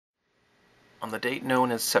On the date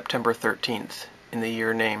known as September 13th, in the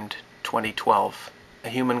year named 2012, a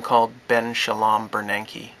human called Ben Shalom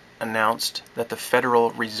Bernanke announced that the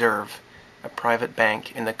Federal Reserve, a private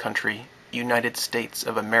bank in the country United States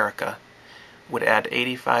of America, would add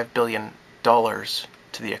 $85 billion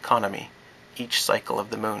to the economy each cycle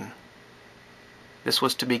of the moon. This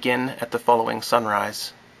was to begin at the following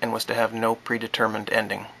sunrise and was to have no predetermined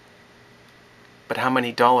ending. But how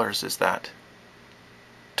many dollars is that?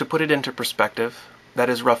 To put it into perspective, that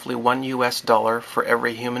is roughly $1 US for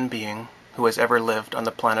every human being who has ever lived on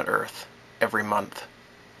the planet Earth, every month.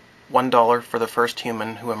 $1 for the first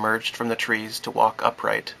human who emerged from the trees to walk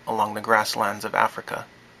upright along the grasslands of Africa.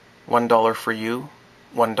 $1 for you,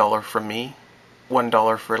 $1 for me,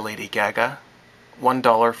 $1 for Lady Gaga,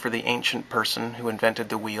 $1 for the ancient person who invented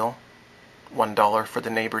the wheel, $1 for the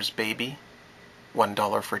neighbor's baby,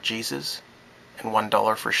 $1 for Jesus, and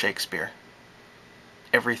 $1 for Shakespeare.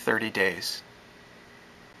 Every 30 days.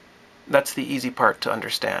 That's the easy part to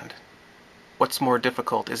understand. What's more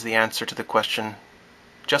difficult is the answer to the question,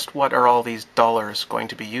 just what are all these dollars going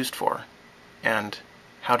to be used for? And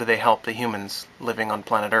how do they help the humans living on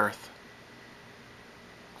planet Earth?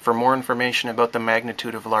 For more information about the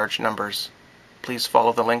magnitude of large numbers, please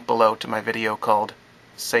follow the link below to my video called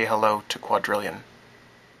Say Hello to Quadrillion.